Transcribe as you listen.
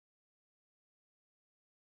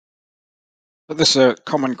This is a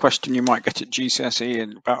common question you might get at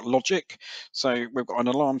GCSE about logic. So we've got an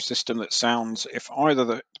alarm system that sounds if either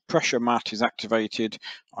the pressure mat is activated,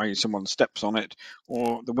 i.e. someone steps on it,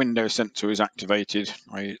 or the window sensor is activated,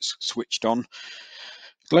 i.e. it's switched on.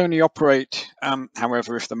 It'll only operate,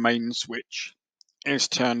 however, if the main switch is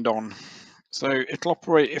turned on. So it'll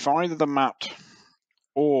operate if either the mat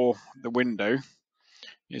or the window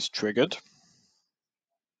is triggered.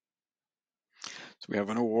 So we have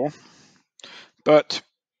an or, but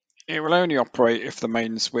it will only operate if the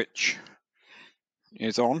main switch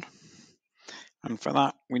is on, and for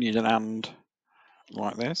that we need an AND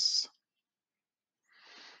like this.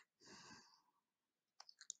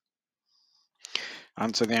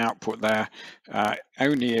 And so the output there,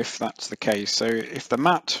 only if that's the case. So if the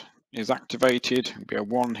mat is activated, it'll be a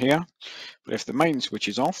 1 here, but if the main switch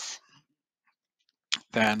is off,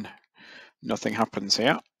 then nothing happens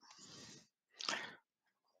here.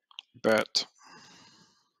 But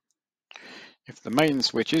if the main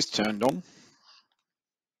switch is turned on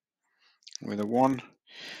with a 1,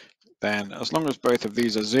 then as long as both of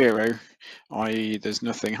these are 0, i.e. there's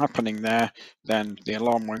nothing happening there, then the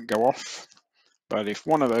alarm won't go off. But if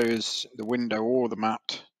one of those, the window or the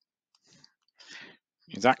mat,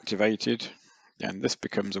 is activated, then this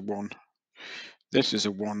becomes a 1. This is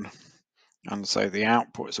a 1, and so the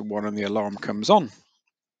output is a 1 and the alarm comes on.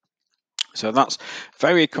 So that's a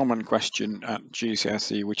very common question at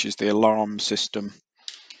GCSE, which is the alarm system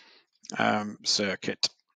circuit.